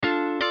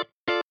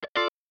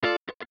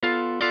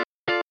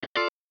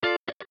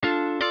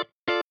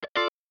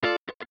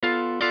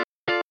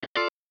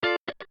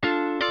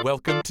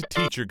Welcome to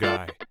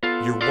TeacherGuy,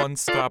 your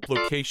one-stop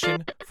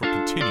location for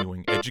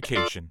continuing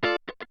education.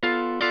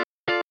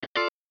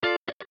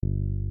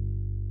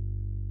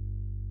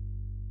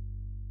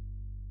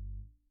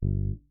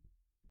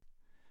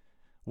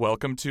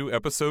 Welcome to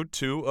episode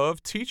 2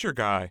 of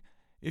TeacherGuy.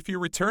 If you're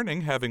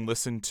returning, having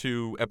listened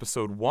to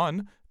episode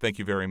 1, thank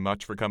you very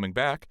much for coming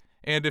back.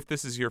 And if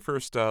this is your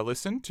first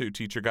listen to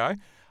TeacherGuy,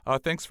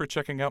 thanks for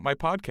checking out my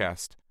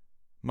podcast.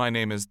 My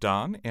name is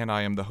Don, and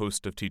I am the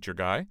host of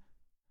TeacherGuy.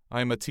 I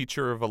am a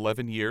teacher of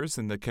 11 years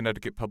in the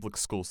Connecticut public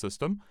school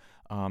system,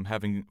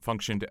 having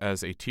functioned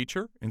as a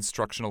teacher,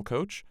 instructional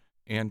coach,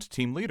 and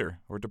team leader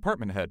or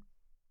department head.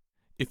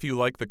 If you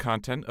like the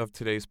content of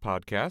today's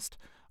podcast,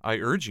 I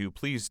urge you,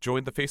 please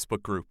join the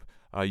Facebook group.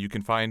 You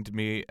can find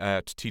me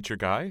at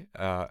TeacherGuy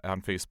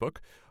on Facebook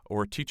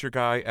or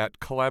TeacherGuy at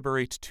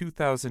Collaborate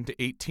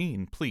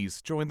 2018.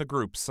 Please join the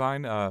group.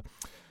 Sign up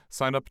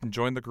and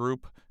join the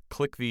group.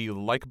 Click the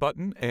like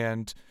button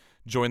and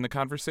join the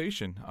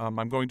conversation.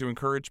 I'm going to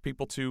encourage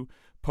people to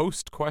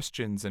post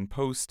questions and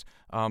post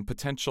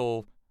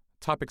potential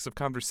topics of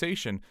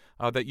conversation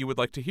that you would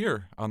like to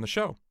hear on the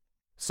show.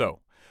 So,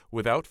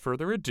 without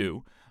further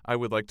ado, I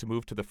would like to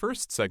move to the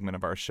first segment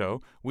of our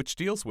show, which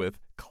deals with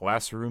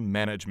classroom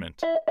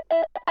management.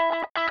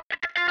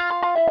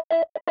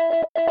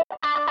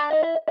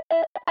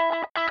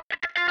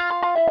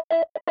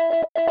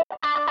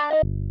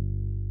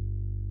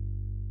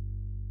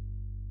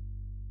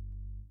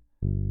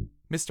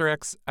 Mr.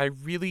 X, I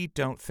really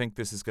don't think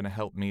this is going to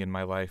help me in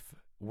my life.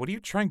 What are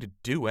you trying to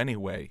do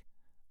anyway?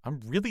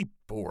 I'm really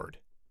bored.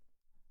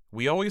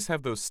 We always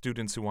have those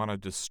students who want to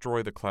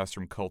destroy the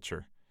classroom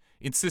culture,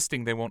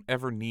 insisting they won't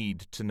ever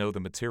need to know the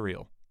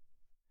material.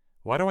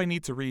 Why do I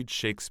need to read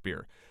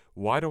Shakespeare?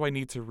 Why do I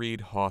need to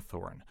read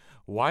Hawthorne?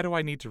 Why do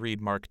I need to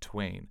read Mark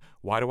Twain?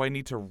 Why do I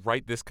need to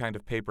write this kind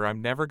of paper?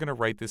 I'm never going to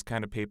write this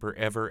kind of paper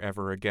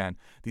ever again.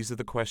 These are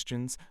the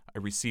questions I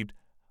received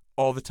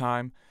all the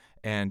time.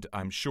 And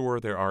I'm sure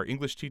there are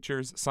English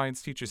teachers,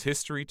 science teachers,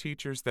 history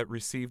teachers that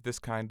receive this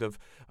kind of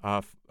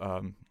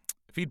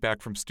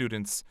feedback from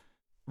students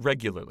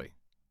regularly.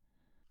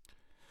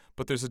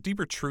 But there's a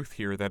deeper truth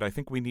here that I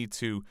think we need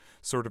to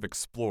sort of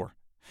explore.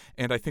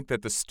 And I think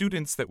that the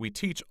students that we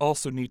teach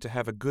also need to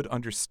have a good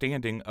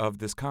understanding of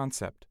this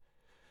concept.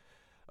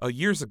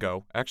 Years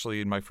ago,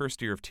 actually in my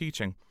first year of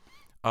teaching,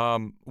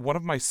 one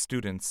of my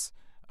students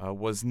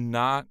was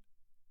not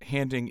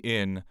handing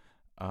in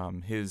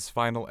his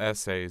final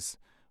essays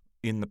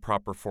in the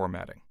proper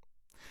formatting.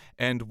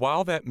 And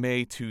while that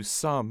may to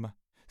some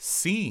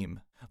seem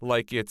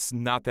like it's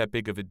not that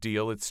big of a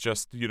deal, it's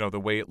just, the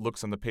way it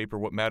looks on the paper,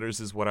 what matters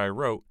is what I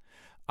wrote,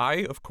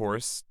 I, of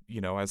course,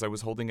 as I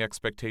was holding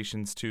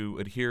expectations to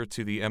adhere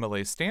to the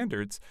MLA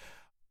standards,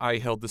 I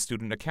held the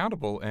student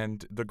accountable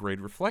and the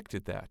grade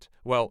reflected that.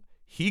 Well,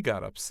 he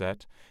got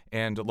upset,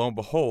 and lo and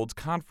behold,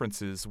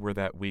 conferences were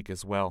that week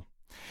as well.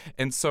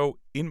 And so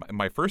in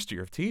my first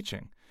year of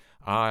teaching,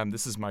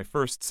 this is my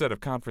first set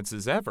of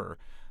conferences ever.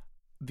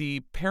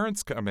 The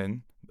parents come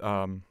in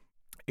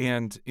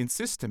and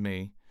insist to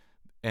me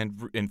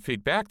and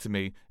feed back to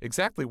me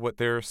exactly what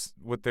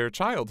their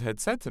child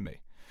had said to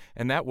me.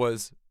 And that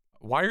was,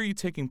 why are you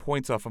taking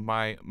points off of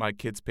my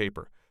kid's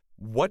paper?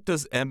 What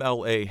does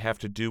MLA have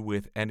to do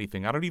with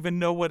anything? I don't even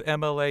know what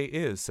MLA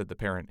is, said the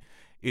parent.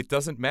 It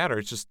doesn't matter.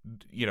 It's just,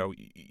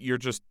 you're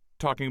just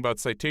talking about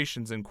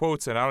citations and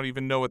quotes, and I don't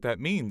even know what that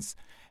means.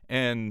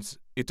 And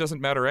it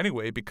doesn't matter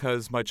anyway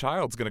because my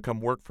child's going to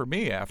come work for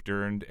me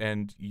after,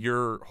 and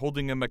you're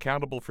holding him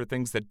accountable for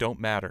things that don't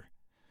matter.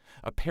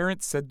 A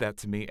parent said that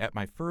to me at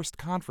my first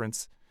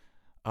conference,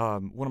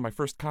 one of my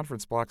first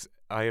conference blocks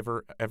I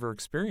ever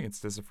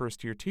experienced as a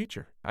first-year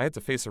teacher. I had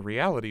to face a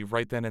reality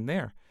right then and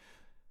there.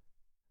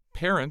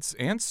 Parents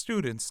and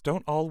students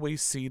don't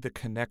always see the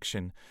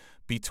connection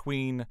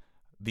between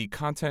the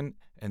content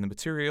and the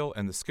material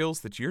and the skills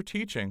that you're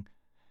teaching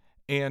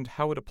and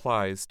how it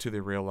applies to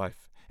their real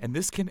life. And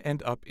this can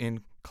end up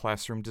in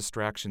classroom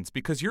distractions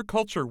because your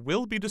culture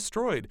will be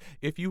destroyed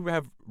if you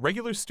have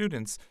regular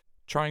students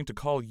trying to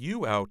call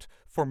you out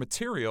for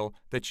material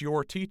that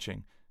you're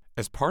teaching.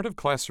 As part of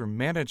classroom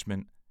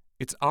management,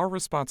 it's our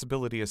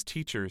responsibility as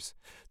teachers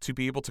to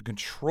be able to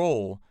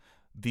control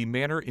the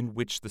manner in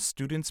which the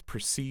students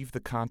perceive the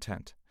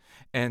content.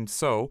 And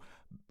so,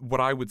 what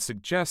I would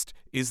suggest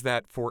is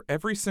that for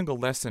every single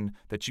lesson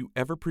that you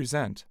ever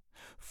present,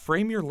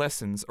 frame your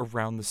lessons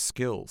around the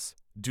skills.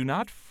 Do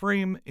not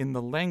frame in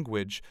the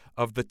language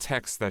of the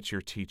text that you're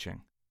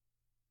teaching.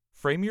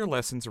 Frame your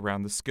lessons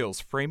around the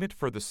skills. Frame it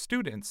for the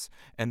students,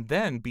 and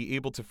then be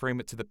able to frame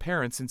it to the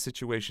parents in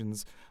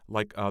situations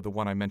like the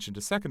one I mentioned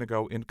a second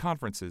ago in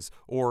conferences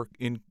or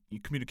in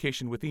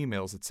communication with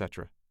emails,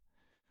 etc.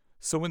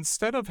 So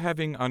instead of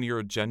having on your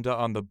agenda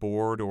on the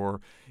board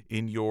or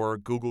in your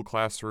Google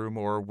Classroom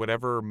or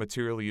whatever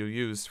material you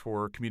use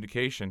for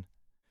communication,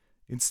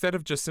 instead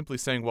of just simply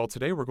saying, well,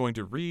 today we're going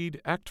to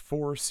read Act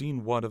 4,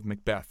 Scene 1 of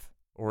Macbeth,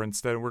 or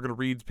instead we're going to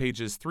read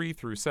pages 3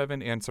 through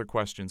 7, answer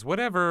questions,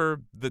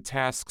 whatever the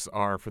tasks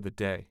are for the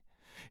day.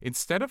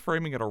 Instead of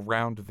framing it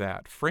around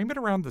that, frame it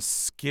around the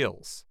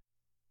skills.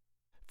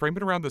 Frame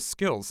it around the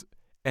skills,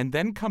 and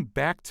then come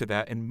back to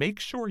that and make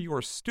sure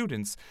your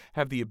students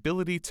have the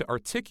ability to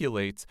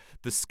articulate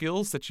the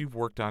skills that you've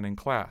worked on in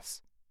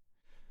class.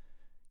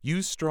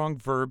 Use strong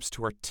verbs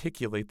to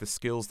articulate the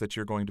skills that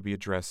you're going to be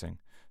addressing,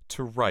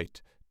 to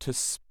write, to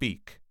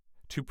speak,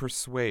 to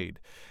persuade,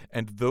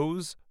 and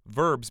those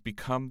verbs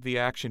become the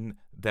action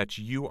that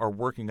you are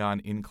working on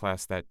in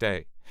class that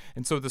day.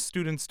 And so the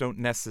students don't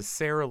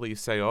necessarily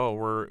say, "Oh,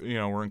 we're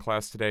in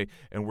class today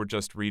and we're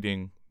just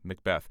reading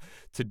Macbeth."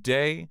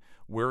 Today,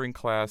 we're in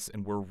class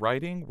and we're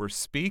writing, we're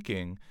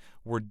speaking,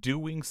 we're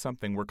doing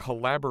something, we're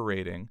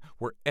collaborating,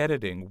 we're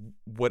editing,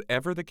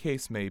 whatever the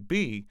case may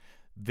be,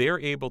 they're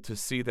able to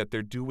see that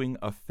they're doing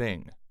a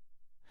thing.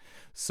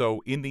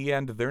 So in the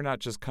end, they're not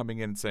just coming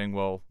in and saying,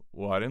 well,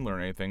 I didn't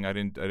learn anything. I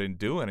didn't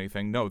do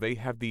anything. No, they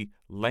have the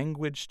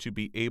language to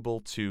be able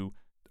to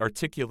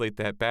articulate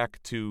that back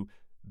to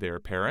their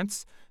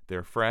parents,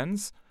 their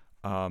friends,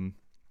 and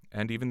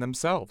even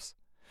themselves.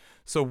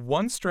 So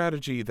one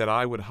strategy that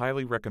I would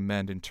highly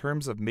recommend in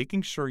terms of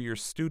making sure your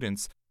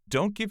students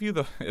don't give you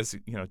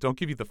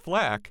the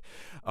flack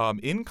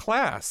in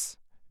class,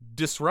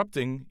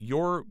 disrupting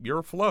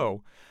your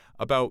flow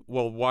about,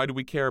 well, why do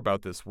we care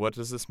about this? What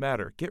does this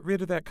matter? Get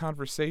rid of that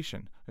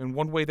conversation. And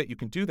one way that you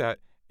can do that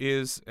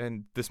is,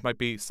 and this might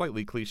be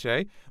slightly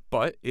cliche,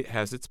 but it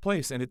has its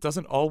place, and it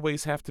doesn't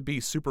always have to be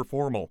super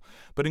formal,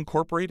 but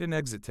incorporate an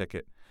exit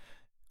ticket.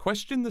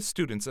 Question the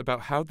students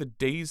about how the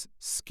day's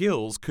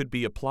skills could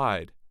be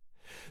applied.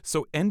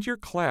 So end your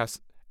class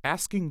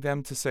asking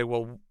them to say,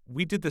 well,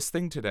 we did this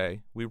thing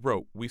today. We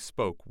wrote, we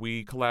spoke,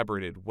 we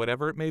collaborated,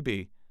 whatever it may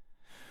be.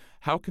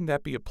 How can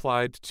that be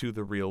applied to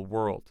the real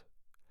world?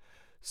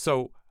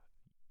 So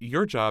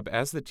your job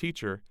as the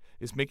teacher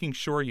is making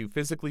sure you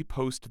physically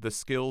post the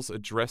skills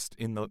addressed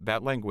in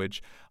that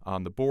language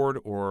on the board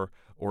or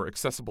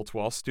accessible to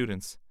all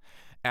students.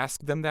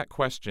 Ask them that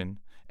question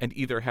and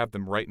either have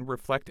them write and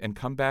reflect and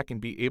come back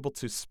and be able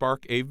to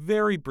spark a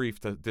very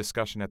brief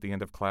discussion at the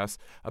end of class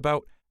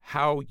about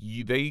how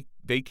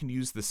they can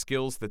use the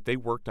skills that they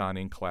worked on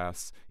in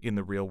class in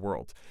the real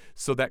world.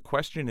 So that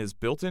question is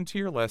built into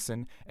your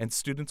lesson, and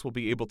students will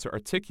be able to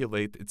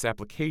articulate its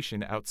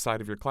application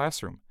outside of your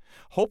classroom.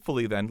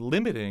 Hopefully then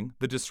limiting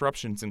the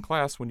disruptions in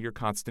class when you're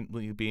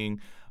constantly being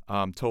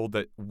told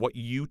that what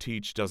you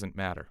teach doesn't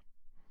matter.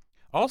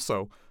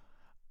 Also,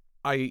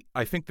 I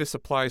think this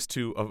applies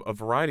to a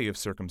variety of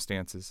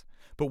circumstances,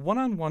 but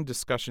one-on-one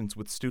discussions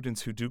with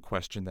students who do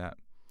question that.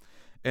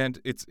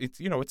 And it's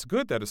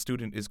good that a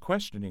student is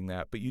questioning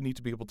that, but you need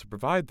to be able to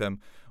provide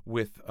them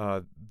with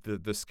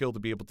the skill to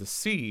be able to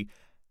see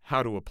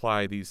how to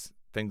apply these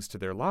things to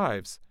their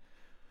lives.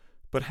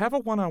 But have a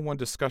one-on-one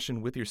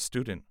discussion with your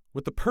student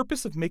with the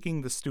purpose of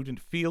making the student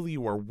feel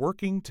you are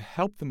working to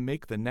help them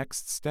make the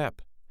next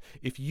step.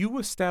 If you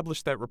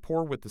establish that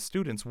rapport with the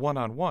students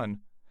one-on-one,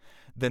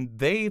 then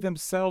they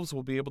themselves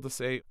will be able to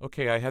say,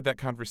 okay, I had that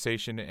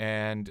conversation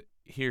and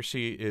he or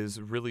she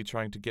is really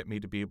trying to get me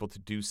to be able to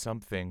do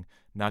something,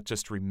 not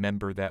just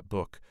remember that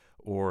book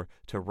or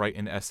to write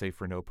an essay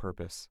for no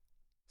purpose.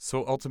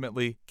 So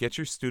ultimately, get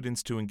your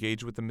students to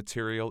engage with the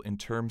material in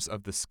terms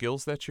of the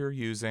skills that you're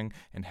using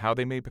and how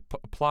they may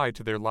apply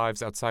to their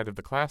lives outside of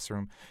the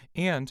classroom,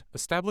 and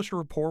establish a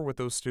rapport with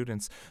those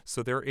students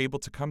so they're able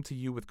to come to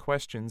you with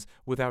questions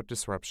without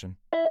disruption.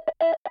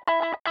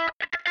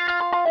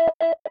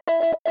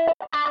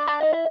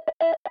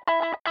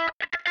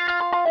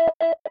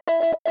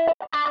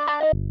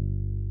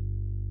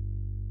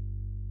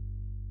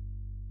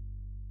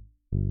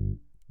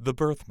 The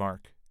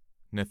Birthmark,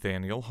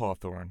 Nathaniel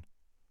Hawthorne.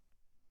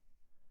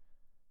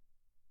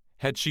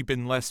 Had she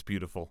been less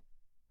beautiful,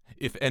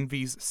 if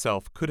envy's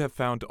self could have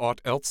found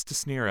aught else to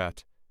sneer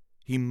at,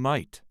 he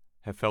might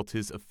have felt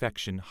his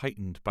affection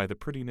heightened by the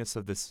prettiness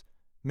of this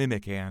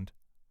mimic hand,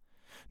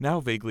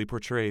 now vaguely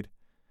portrayed,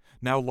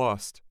 now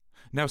lost,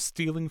 now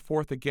stealing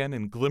forth again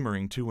and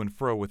glimmering to and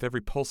fro with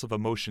every pulse of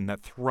emotion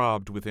that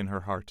throbbed within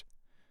her heart.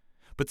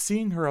 But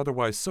seeing her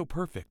otherwise so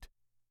perfect,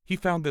 he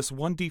found this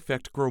one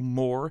defect grow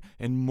more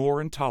and more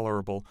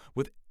intolerable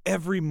with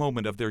every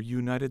moment of their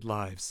united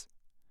lives.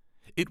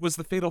 It was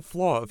the fatal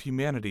flaw of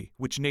humanity,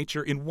 which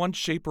nature, in one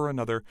shape or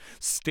another,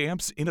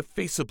 stamps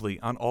ineffaceably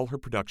on all her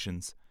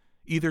productions,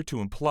 either to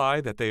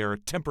imply that they are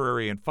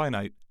temporary and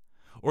finite,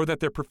 or that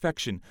their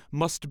perfection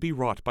must be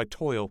wrought by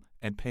toil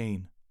and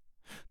pain.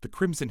 The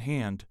crimson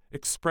hand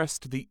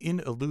expressed the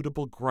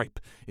ineludible gripe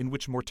in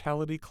which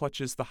mortality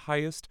clutches the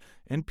highest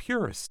and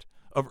purest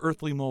of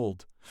earthly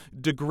mold,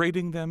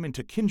 degrading them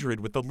into kindred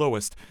with the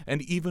lowest,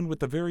 and even with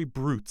the very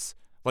brutes,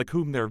 like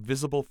whom their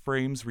visible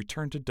frames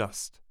return to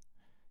dust.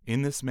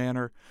 In this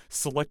manner,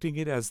 selecting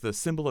it as the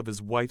symbol of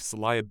his wife's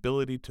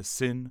liability to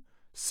sin,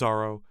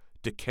 sorrow,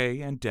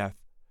 decay, and death,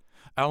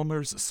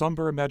 Almer's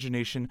somber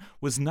imagination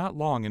was not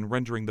long in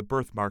rendering the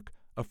birthmark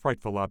a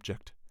frightful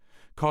object,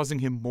 causing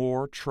him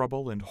more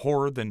trouble and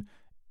horror than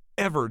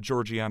ever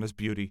Georgiana's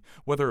beauty,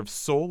 whether of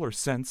soul or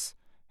sense,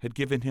 had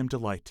given him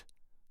delight.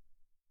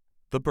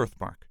 The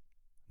Birthmark,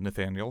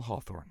 Nathaniel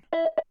Hawthorne.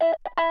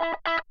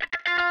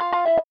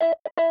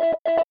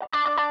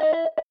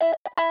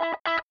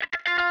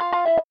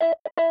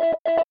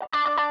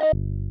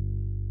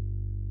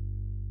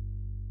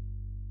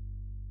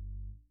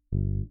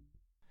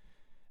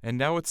 And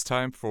now it's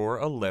time for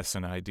a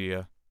lesson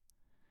idea.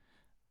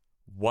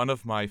 One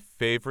of my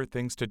favorite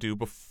things to do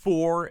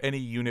before any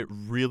unit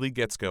really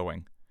gets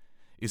going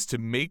is to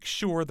make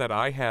sure that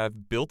I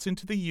have built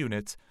into the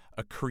unit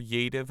a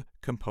creative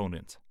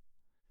component.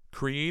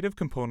 Creative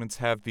components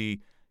have the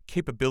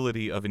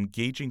capability of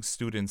engaging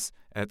students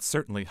at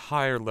certainly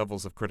higher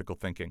levels of critical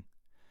thinking.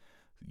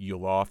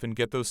 You'll often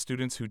get those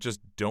students who just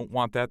don't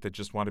want that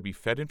just want to be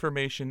fed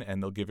information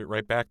and they'll give it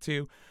right back to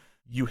you.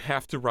 You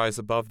have to rise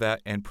above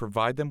that and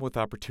provide them with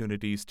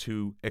opportunities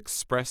to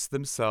express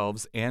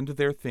themselves and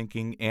their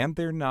thinking and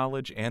their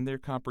knowledge and their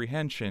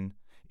comprehension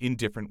in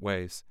different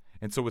ways.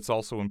 And so it's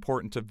also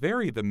important to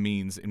vary the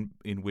means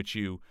in which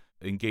you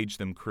engage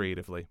them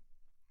creatively.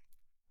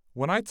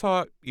 When I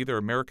taught either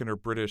American or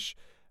British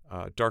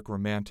dark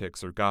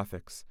romantics or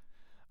gothics,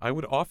 I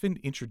would often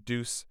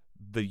introduce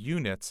the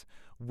unit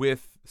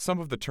with some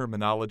of the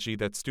terminology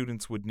that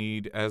students would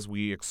need as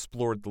we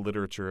explored the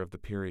literature of the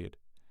period.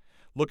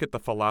 Look at the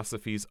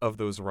philosophies of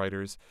those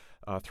writers,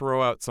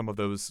 throw out some of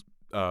those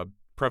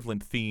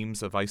prevalent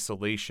themes of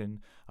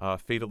isolation,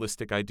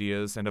 fatalistic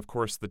ideas, and of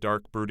course the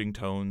dark brooding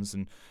tones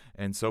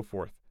and so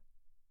forth.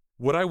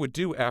 What I would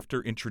do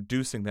after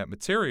introducing that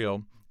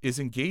material is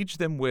engage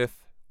them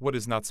with what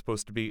is not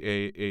supposed to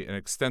be an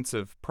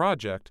extensive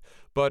project,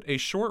 but a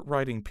short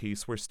writing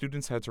piece where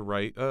students had to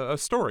write a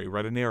story,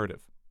 write a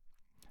narrative.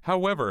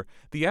 However,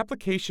 the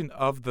application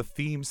of the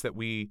themes that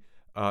we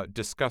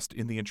discussed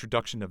in the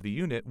introduction of the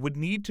unit would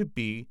need to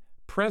be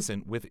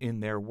present within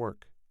their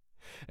work.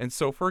 And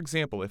so, for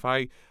example, if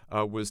I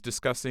was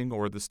discussing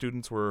or the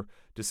students were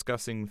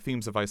discussing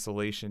themes of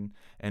isolation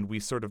and we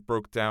sort of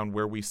broke down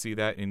where we see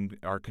that in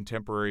our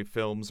contemporary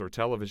films or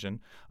television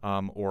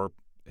or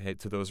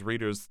to those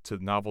readers,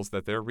 to novels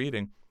that they're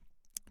reading,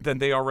 then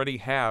they already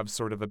have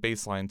sort of a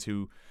baseline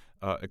to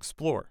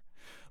explore.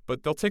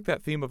 But they'll take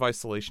that theme of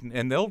isolation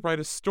and they'll write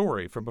a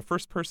story from a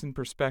first-person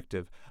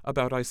perspective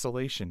about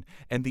isolation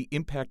and the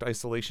impact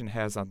isolation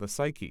has on the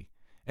psyche.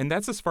 And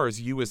that's as far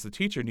as you as the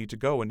teacher need to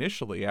go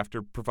initially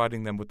after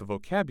providing them with the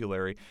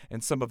vocabulary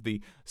and some of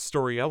the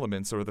story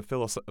elements or the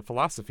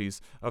philosophies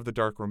of the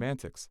dark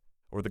romantics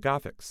or the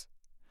gothics.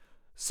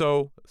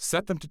 So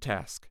set them to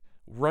task.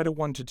 Write a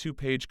 1 to 2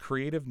 page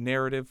creative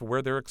narrative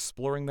where they're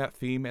exploring that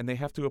theme and they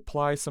have to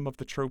apply some of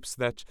the tropes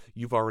that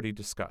you've already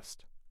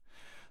discussed.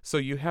 So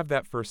you have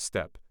that first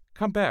step.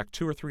 Come back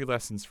 2 or 3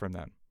 lessons from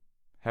them.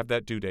 Have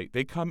that due date.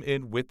 They come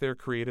in with their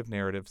creative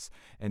narratives,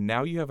 and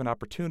now you have an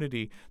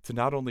opportunity to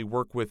not only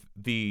work with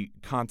the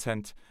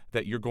content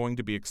that you're going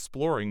to be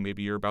exploring.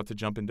 Maybe you're about to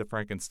jump into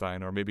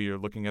Frankenstein, or maybe you're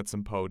looking at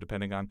some Poe,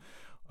 depending on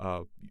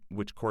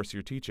which course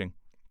you're teaching.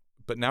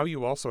 But now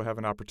you also have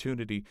an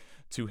opportunity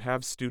to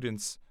have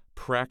students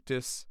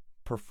practice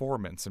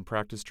performance and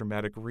practice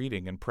dramatic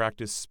reading and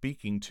practice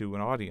speaking to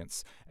an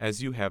audience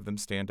as you have them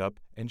stand up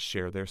and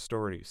share their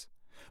stories.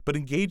 But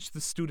engage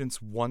the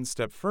students one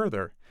step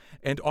further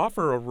and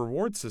offer a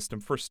reward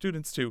system for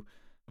students to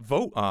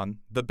vote on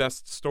the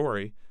best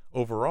story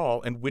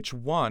overall and which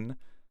one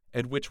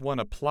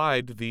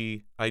applied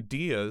the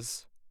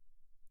ideas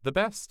the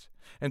best.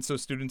 And so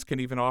students can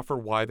even offer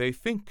why they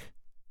think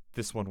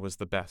this one was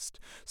the best.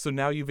 So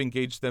now you've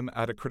engaged them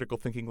at a critical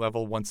thinking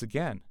level once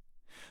again.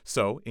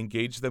 So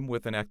engage them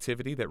with an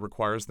activity that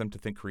requires them to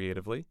think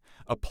creatively,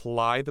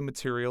 apply the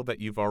material that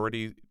you've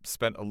already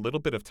spent a little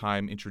bit of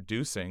time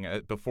introducing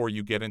before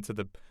you get into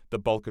the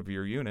bulk of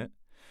your unit,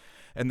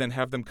 and then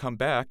have them come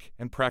back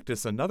and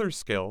practice another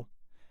skill,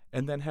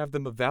 and then have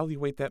them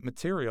evaluate that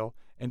material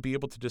and be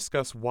able to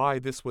discuss why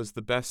this was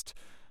the best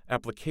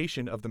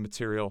application of the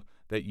material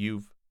that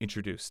you've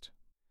introduced.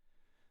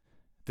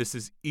 This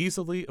is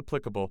easily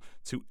applicable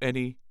to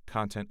any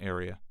content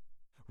area.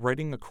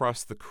 Writing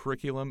across the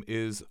curriculum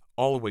is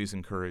always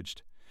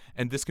encouraged,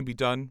 and this can be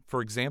done,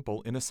 for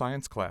example, in a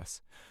science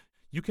class.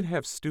 You can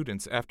have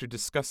students, after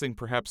discussing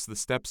perhaps the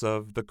steps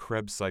of the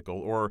Krebs cycle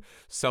or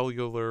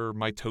cellular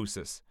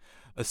mitosis,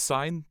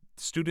 assign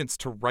students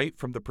to write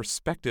from the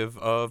perspective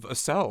of a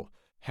cell.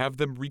 Have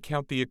them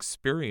recount the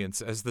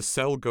experience as the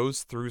cell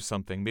goes through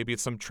something. Maybe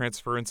it's some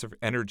transference of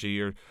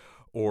energy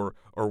or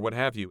what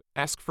have you.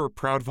 Ask for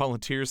proud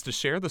volunteers to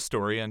share the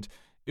story, and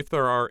if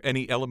there are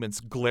any elements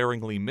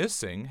glaringly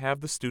missing,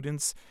 have the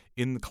students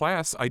in the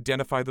class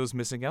identify those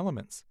missing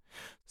elements.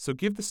 So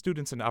give the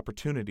students an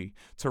opportunity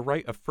to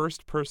write a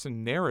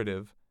first-person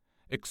narrative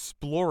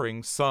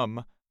exploring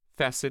some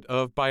facet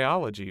of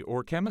biology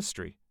or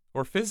chemistry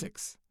or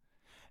physics,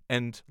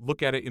 and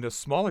look at it in a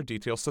smaller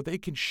detail so they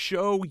can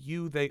show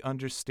you they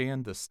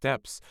understand the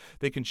steps.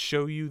 They can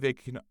show you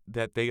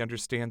that they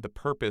understand the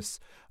purpose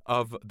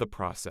of the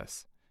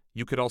process.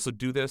 You could also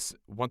do this,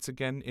 once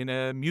again, in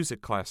a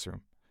music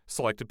classroom.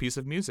 Select a piece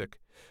of music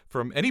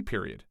from any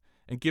period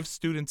and give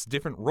students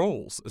different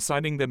roles,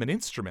 assigning them an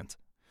instrument.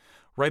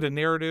 Write a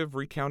narrative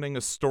recounting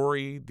a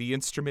story the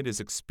instrument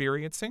is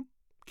experiencing,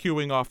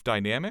 cueing off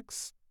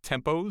dynamics,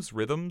 tempos,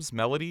 rhythms,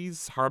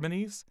 melodies,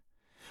 harmonies.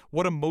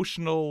 What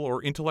emotional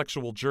or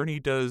intellectual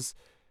journey does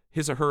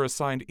his or her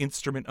assigned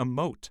instrument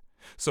emote?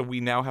 So we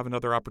now have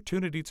another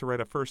opportunity to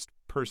write a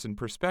first-person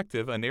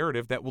perspective, a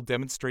narrative that will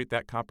demonstrate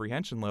that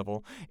comprehension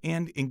level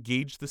and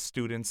engage the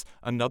students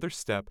another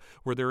step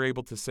where they're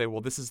able to say,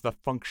 well, this is the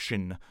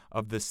function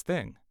of this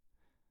thing.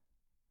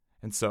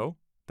 And so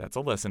that's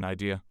a lesson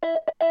idea.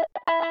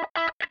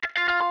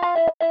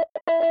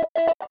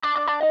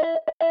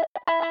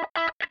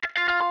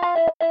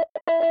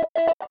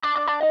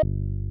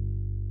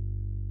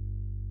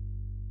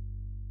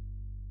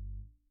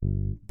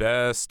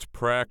 Best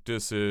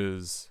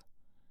practices.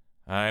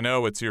 I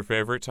know it's your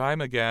favorite time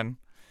again.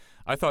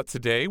 I thought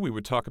today we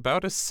would talk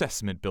about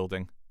assessment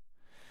building.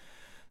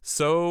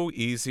 So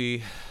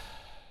easy.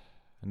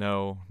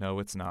 No,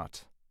 it's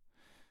not.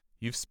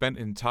 You've spent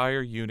an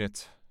entire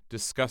unit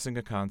discussing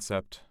a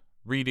concept,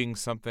 reading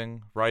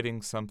something,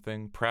 writing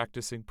something,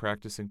 practicing,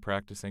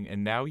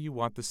 and now you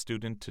want the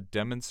student to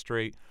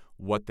demonstrate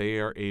what they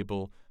are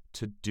able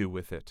to do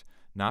with it.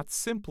 Not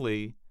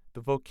simply the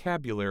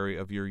vocabulary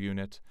of your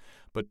unit,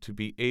 but to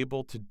be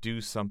able to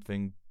do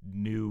something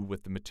new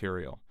with the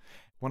material.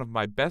 One of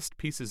my best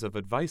pieces of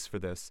advice for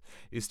this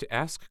is to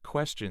ask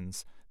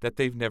questions that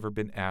they've never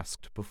been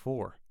asked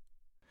before.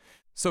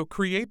 So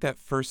create that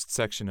first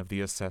section of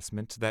the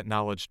assessment, that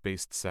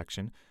knowledge-based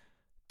section,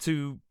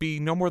 to be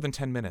no more than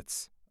 10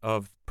 minutes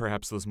of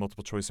perhaps those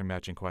multiple choice or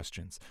matching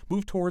questions.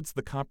 Move towards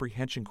the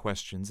comprehension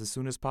questions as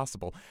soon as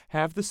possible.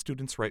 Have the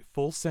students write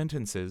full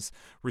sentences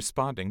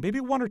responding,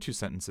 maybe 1 or 2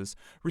 sentences,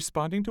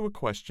 responding to a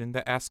question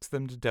that asks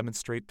them to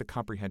demonstrate the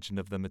comprehension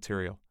of the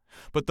material.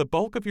 But the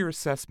bulk of your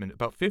assessment,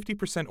 about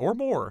 50% or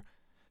more,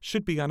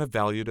 should be on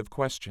evaluative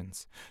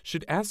questions,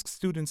 should ask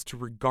students to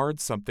regard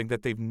something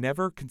that they've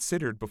never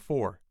considered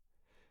before.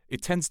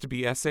 It tends to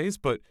be essays,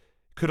 but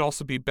could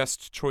also be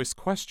best choice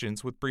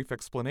questions with brief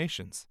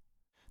explanations.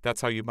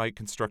 That's how you might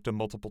construct a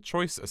multiple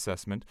choice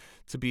assessment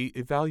to be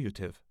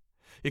evaluative.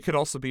 It could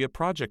also be a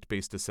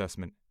project-based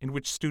assessment in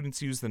which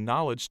students use the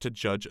knowledge to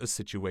judge a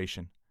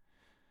situation.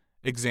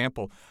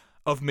 Example,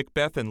 of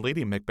Macbeth and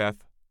Lady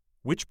Macbeth,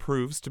 which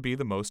proves to be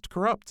the most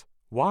corrupt?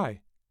 Why?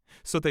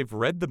 So they've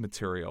read the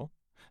material,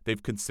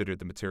 they've considered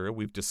the material,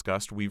 we've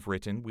discussed, we've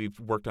written,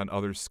 we've worked on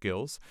other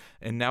skills,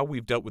 and now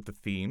we've dealt with the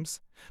themes.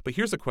 But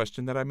here's a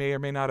question that I may or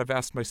may not have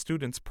asked my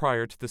students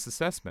prior to this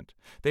assessment.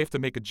 They have to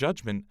make a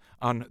judgment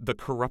on the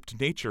corrupt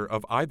nature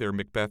of either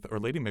Macbeth or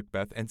Lady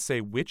Macbeth and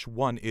say which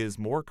one is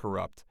more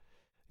corrupt.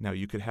 Now,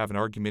 you could have an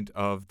argument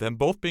of them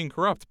both being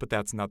corrupt, but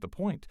that's not the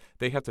point.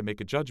 They have to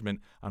make a judgment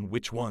on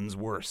which one's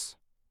worse.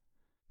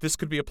 This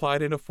could be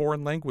applied in a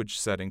foreign language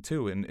setting,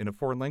 too, in a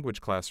foreign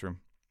language classroom.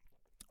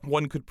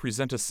 One could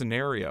present a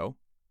scenario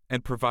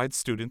and provide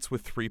students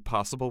with 3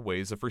 possible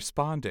ways of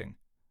responding.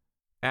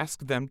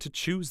 Ask them to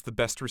choose the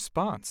best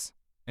response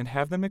and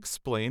have them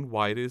explain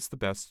why it is the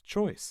best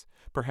choice.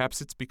 Perhaps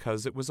it's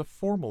because it was a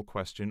formal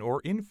question or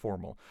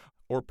informal,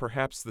 or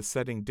perhaps the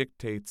setting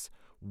dictates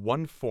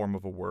one form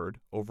of a word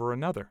over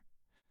another.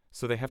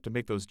 So they have to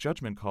make those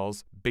judgment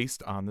calls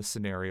based on the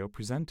scenario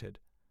presented.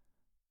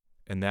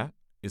 And that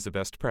is a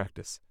best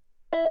practice.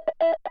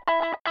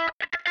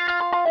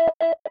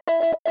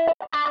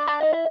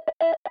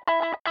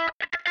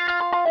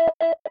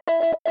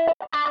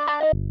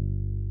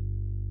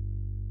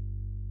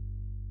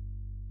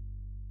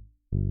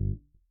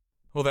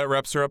 Well, that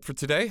wraps her up for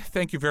today.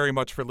 Thank you very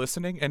much for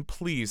listening. And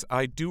please,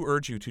 I do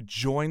urge you to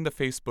join the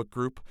Facebook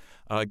group.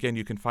 Again,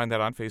 you can find that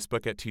on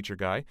Facebook at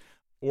TeacherGuy,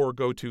 or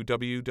go to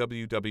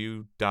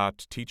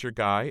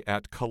www.TeacherGuy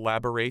at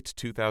Collaborate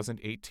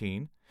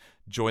 2018.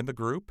 Join the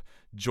group,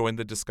 join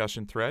the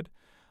discussion thread.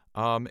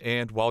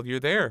 And while you're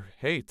there,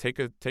 hey, take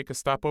a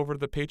stop over to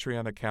the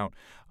Patreon account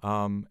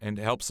and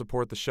help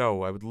support the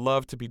show. I would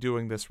love to be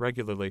doing this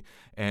regularly.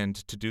 And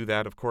to do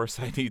that, of course,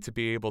 I need to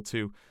be able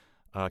to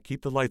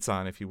keep the lights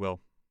on, if you will.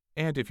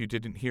 And if you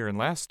didn't hear in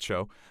last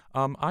show,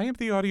 I am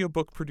the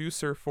audiobook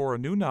producer for a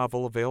new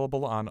novel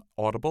available on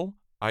Audible,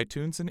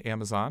 iTunes, and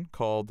Amazon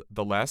called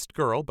The Last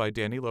Girl by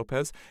Danny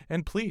Lopez.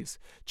 And please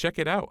check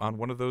it out on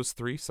one of those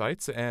 3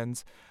 sites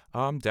and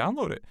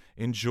download it.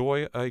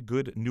 Enjoy a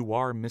good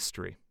noir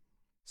mystery.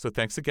 So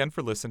thanks again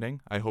for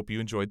listening. I hope you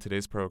enjoyed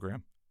today's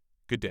program.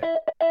 Good day.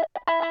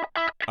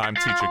 I'm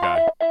Teacher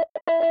Guy.